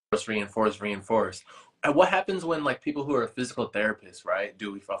reinforce. And what happens when like people who are physical therapists, right,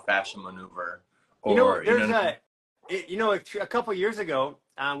 do a fascia maneuver, or There's a couple of years ago,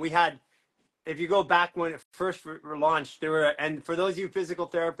 we had, if you go back when it first were launched, there were, and for those of you physical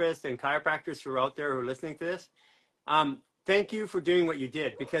therapists and chiropractors who are out there who are listening to this, thank you for doing what you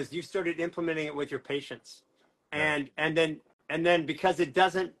did, because you started implementing it with your patients, and then because it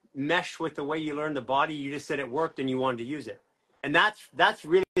doesn't mesh with the way you learn the body, you just said it worked and you wanted to use it, and that's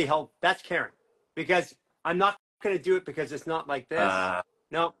really help. That's caring, because I'm not going to do it because it's not like this.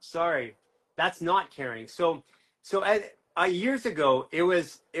 No, sorry, that's not caring. So years ago, it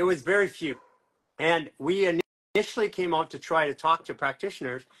was very few, and we initially came out to try to talk to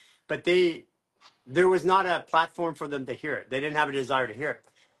practitioners, but there was not a platform for them to hear it. They didn't have a desire to hear it.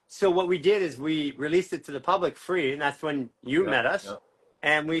 So what we did is we released it to the public free, and that's when you met us,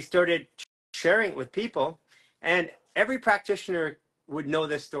 and we started sharing it with people, and every practitioner would know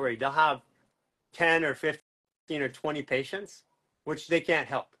this story. They'll have 10 or 15 or 20 patients, which they can't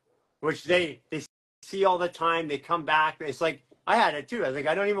help, which they see all the time. They come back. It's like, I had it too. I was like,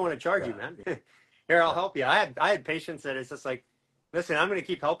 I don't even want to charge you, man. Here, I'll help you. I had patients that it's just like, listen, I'm going to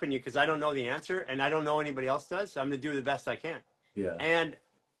keep helping you because I don't know the answer and I don't know anybody else does. So I'm going to do the best I can. Yeah.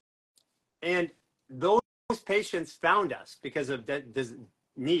 And those patients found us because of this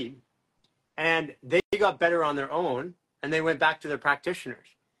need, and they got better on their own, and they went back to their practitioners.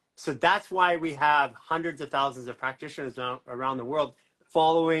 So that's why we have hundreds of thousands of practitioners now around the world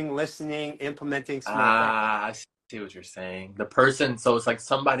following, listening, implementing small things. I see what you're saying. The person, so it's like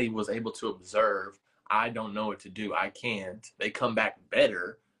somebody was able to observe, I don't know what to do. I can't. They come back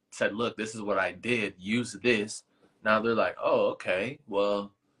better, said, look, this is what I did. Use this. Now they're like, oh, okay.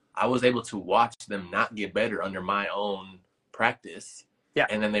 Well, I was able to watch them not get better under my own practice. Yeah.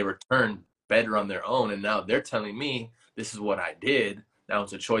 And then they return better on their own. And now they're telling me this is what I did. Now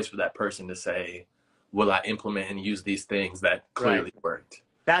it's a choice for that person to say, will I implement and use these things that clearly worked?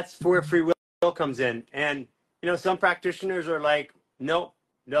 That's where free will comes in. And, some practitioners are like, nope,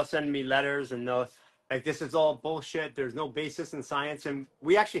 they'll send me letters and they'll, like, this is all bullshit. There's no basis in science. And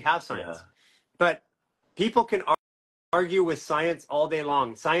we actually have science. Yeah. But people can argue with science all day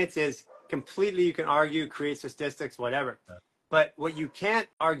long. Science is completely, you can argue, create statistics, whatever. Yeah. But what you can't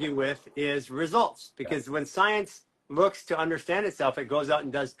argue with is results, because when science looks to understand itself, it goes out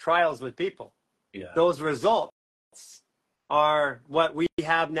and does trials with people. Yeah. Those results are what we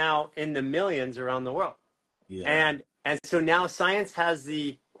have now in the millions around the world. Yeah. And so now science has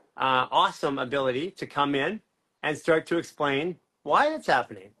the awesome ability to come in and start to explain why it's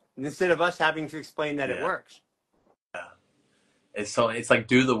happening, instead of us having to explain that it works. Yeah. It's like,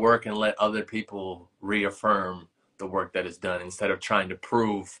 do the work and let other people reaffirm the work that is done, instead of trying to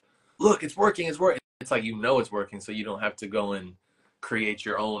prove, look, it's working. It's like, it's working, so you don't have to go and create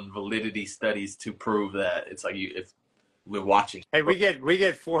your own validity studies to prove that. It's like, if we're watching. Hey, we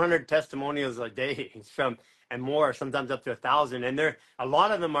get 400 testimonials a day from, and more, sometimes up to 1,000, and a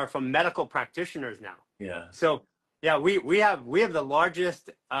lot of them are from medical practitioners now. Yeah. So yeah, we have the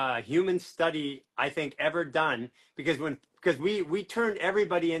largest human study I think ever done, because we turned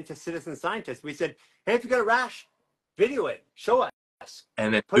everybody into citizen scientists. We said, hey, if you got a rash, video it, show us,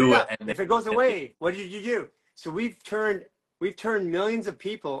 and then put it up. And if it goes away, what did you do? So we've turned millions of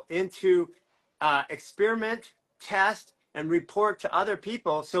people into experiment, test, and report to other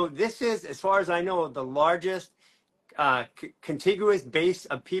people. So this is, as far as I know, the largest contiguous base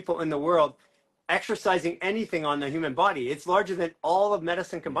of people in the world exercising anything on the human body. It's larger than all of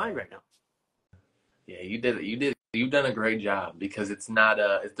medicine combined right now. Yeah, you did it. You've done a great job, because it's not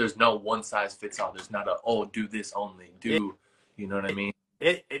there's no one size fits all. There's not do this only. You know what I mean?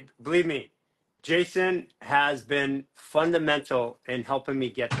 Believe me, Jason has been fundamental in helping me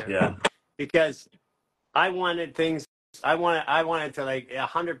get there. Yeah. Because I wanted things, I wanted to, like,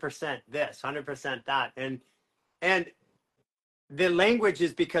 100% this, 100% that. And the language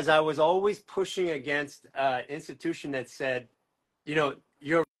is because I was always pushing against an institution that said,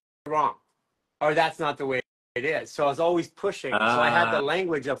 you're wrong, or that's not the way it is. So I was always pushing. So I had the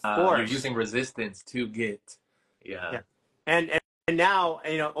language of force. You're using resistance to get, And now,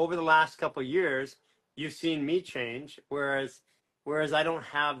 over the last couple of years, you've seen me change, whereas I don't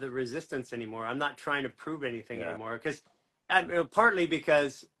have the resistance anymore. I'm not trying to prove anything Yeah. anymore, because partly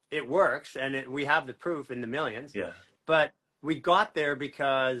because it works and we have the proof in the millions, Yeah. but we got there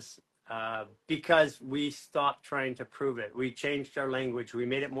because we stopped trying to prove it. We changed our language. We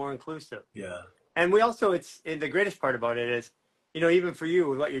made it more inclusive. Yeah. And we also, the greatest part about it is, even for you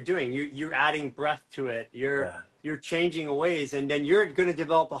with what you're doing, you're adding breath to it. You're changing ways, and then you're going to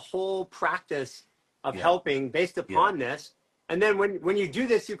develop a whole practice of helping based upon this. And then when you do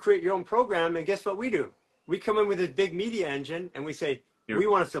this, you create your own program. And guess what we do? We come in with a big media engine and we say, we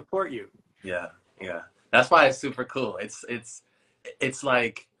want to support you. Yeah. Yeah. That's why it's super cool. It's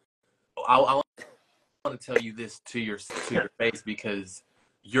like, I want to tell you this to your face, because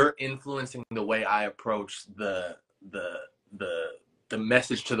you're influencing the way I approach the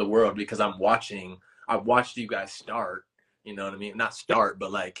message to the world, because I've watched you guys start, you know what I mean? Not start,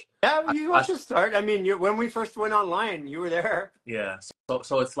 but like, Yeah, you also start. I mean, when we first went online, you were there. Yeah.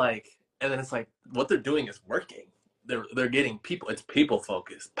 So it's like, and then it's like, what they're doing is working. They're getting people. It's people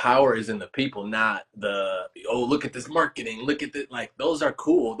focused. Power is in the people, not the, oh, look at this marketing. Look at that. Like, those are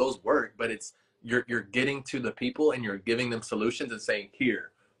cool. Those work, but it's, you're getting to the people and you're giving them solutions and saying,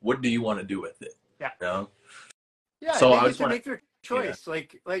 here, what do you want to do with it? Yeah. You know? Yeah. So They I get just to want make their choice.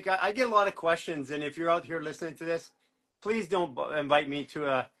 Like I get a lot of questions, and if you're out here listening to this, please don't invite me to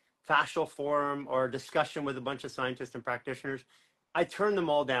a fascial forum or discussion with a bunch of scientists and practitioners. I turn them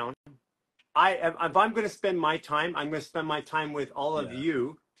all down. If I'm going to spend my time, I'm going to spend my time with all of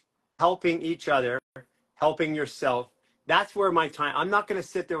you, helping each other, helping yourself. That's where my time. I'm not going to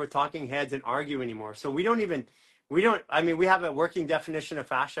sit there with talking heads and argue anymore. So we don't. I mean, we have a working definition of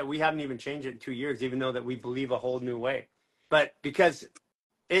fascia. We haven't even changed it in 2 years, even though that we believe a whole new way. But because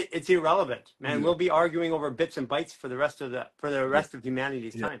it's irrelevant, man, we'll be arguing over bits and bytes for the rest of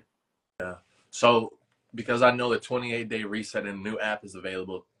humanity's time. Yeah. So, because I know the 28-day reset and a new app is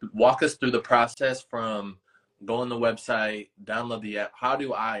available, walk us through the process from go on the website, download the app. How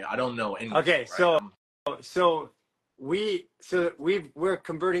do I don't know anything. Okay, right? so we're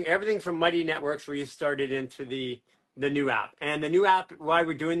converting everything from Mighty Networks, where you started, into the new app. And the new app, why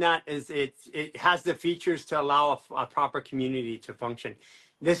we're doing that is it has the features to allow a proper community to function.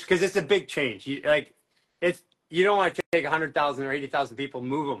 Because it's a big change. You don't want to take 100,000 or 80,000 people,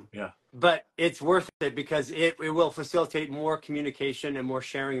 move them. Yeah. But it's worth it, because it will facilitate more communication and more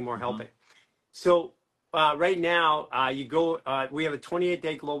sharing and more helping. So right now, we have a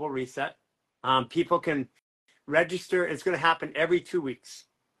 28-day global reset. People can register. It's going to happen every 2 weeks,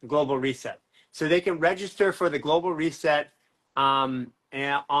 global reset. So they can register for the global reset on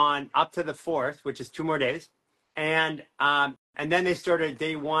up to the 4th, which is 2 more days. And then they start at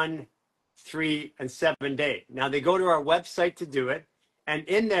day 1, 3, and 7 day. Now they go to our website to do it. And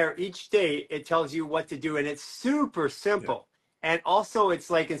in there, each day, it tells you what to do. And it's super simple. Yeah. And also, it's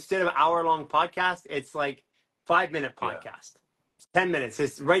like, instead of an hour-long podcast, it's like 5-minute podcast, 10 minutes.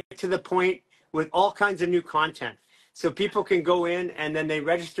 It's right to the point with all kinds of new content. So people can go in and then they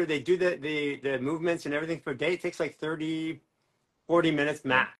register. They do the movements and everything for a day. It takes like 30, 40 minutes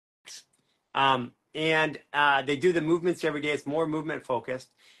max. And they do the movements every day. It's more movement focused.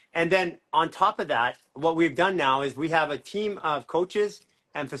 And then on top of that, what we've done now is we have a team of coaches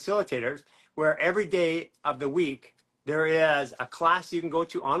and facilitators, where every day of the week, there is a class you can go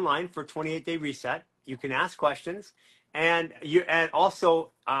to online for 28-day reset. You can ask questions, and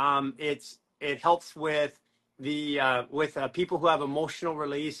also it helps with people who have emotional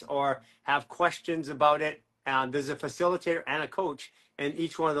release or have questions about it. There's a facilitator and a coach in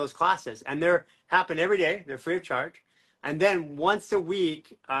each one of those classes, and they're happen every day. They're free of charge. And then once a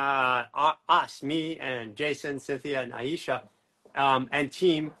week, me and Jason, Cynthia, and Aisha, and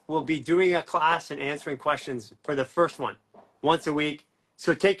team will be doing a class and answering questions for the first one once a week.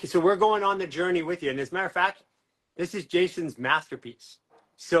 So we're going on the journey with you. And as a matter of fact, this is Jason's masterpiece.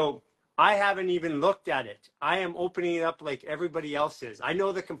 So I haven't even looked at it. I am opening it up like everybody else is. I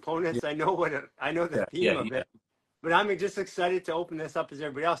know the components. I know the theme of it. But I'm just excited to open this up as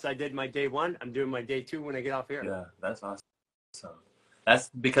everybody else. I did my day 1. I'm doing my day 2 when I get off here. Yeah, that's awesome. That's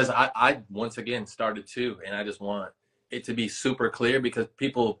because I once again started too, and I just want it to be super clear, because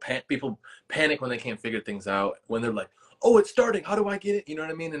people panic when they can't figure things out, when they're like, oh, it's starting, how do I get it? You know what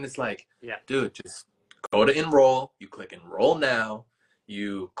I mean? And it's like, dude, just go to enroll. You click enroll now.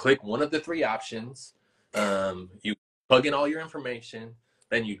 You click one of the 3 options. You plug in all your information.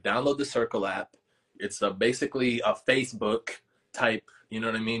 Then you download the Circle app. It's basically a Facebook type, you know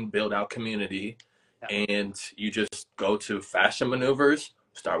what I mean, build out community. And you just go to fascia maneuvers,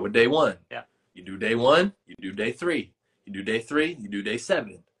 start with day 1. You do day 1, you do day 3. You do day 3, you do day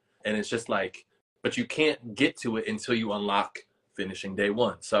 7. And it's just like, but you can't get to it until you unlock finishing day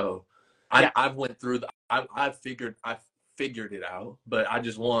one. So Yeah. I've went through I've figured it out, but I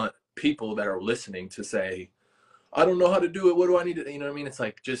just want people that are listening to say, I don't know how to do it. What do I need to, you know what I mean? It's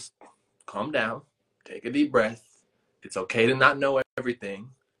like, just calm down, take a deep breath. It's okay to not know everything.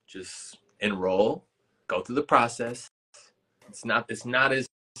 Just enroll, go through the process. It's not as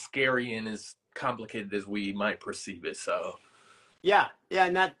scary and as complicated as we might perceive it. So Yeah, yeah,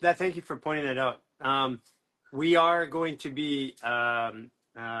 and that thank you for pointing that out. We are going to be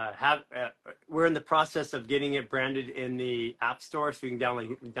we're in the process of getting it branded in the App Store, so you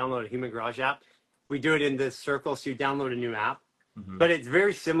can download a Human Garage app. We do it in this circle, so you download a new app. mm-hmm. But it's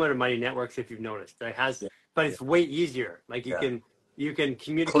very similar to Mighty Networks, if you've noticed. It has, Yeah. but it's Yeah. way easier. Like you can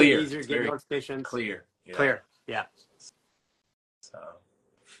communicate Clear. easier, get notifications. Clear. Yeah. Clear. Yeah. So.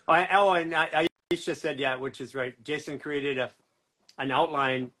 And I just said, yeah, which is right. Jason created an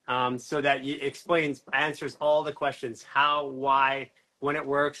outline so that he answers all the questions: how, why, when it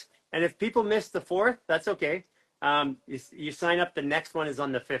works. And if people miss the 4th, that's okay. You sign up. The next one is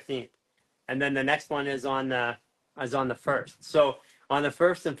on the 15th, and then the next one is on the 1st. So on the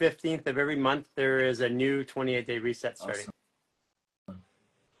 1st and 15th of every month, there is a new 28-day reset starting.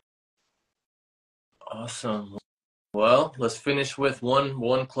 Awesome. Well, let's finish with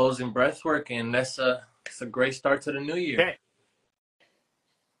one closing breath work, and that's it's a great start to the new year. Okay.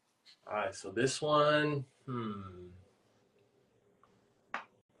 All right, so this one,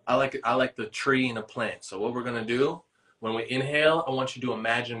 I like the tree and the plant. So what we're gonna do, when we inhale, I want you to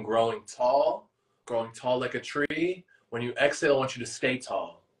imagine growing tall like a tree. When you exhale, I want you to stay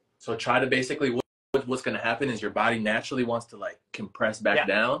tall. So try to basically, what's gonna happen is your body naturally wants to like compress back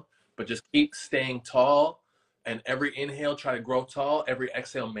down, but just keep staying tall. And every inhale, try to grow tall. Every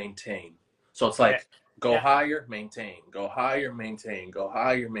exhale, maintain. So it's like, go higher, maintain, go higher, maintain, go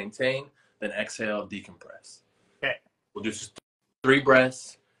higher, maintain, then exhale, decompress. Okay. We'll do just 3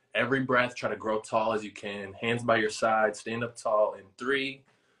 breaths. Every breath, try to grow tall as you can. Hands by your side, stand up tall in 3,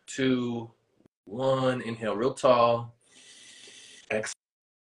 2, 1. Inhale real tall.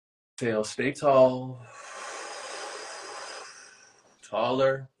 Exhale, stay tall.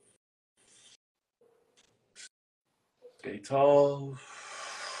 Taller. Stay tall.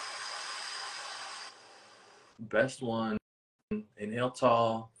 Best one. Inhale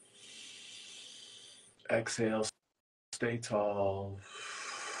tall. Exhale, stay tall.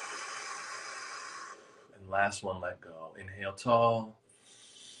 And last one, let go. Inhale tall.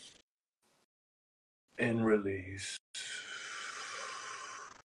 And release.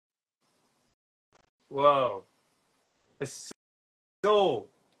 Whoa. It's so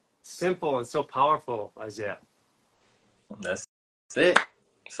simple and so powerful, Isaiah. That's it.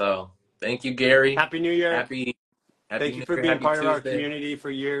 So thank you, Gary. Happy New Year. Happy Thank you for being part of our community for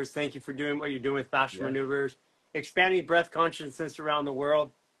years. Thank you for doing what you're doing with fascia maneuvers, expanding breath consciousness around the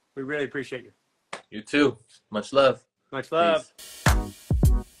world. We really appreciate you. You too. Much love. Much love. Peace.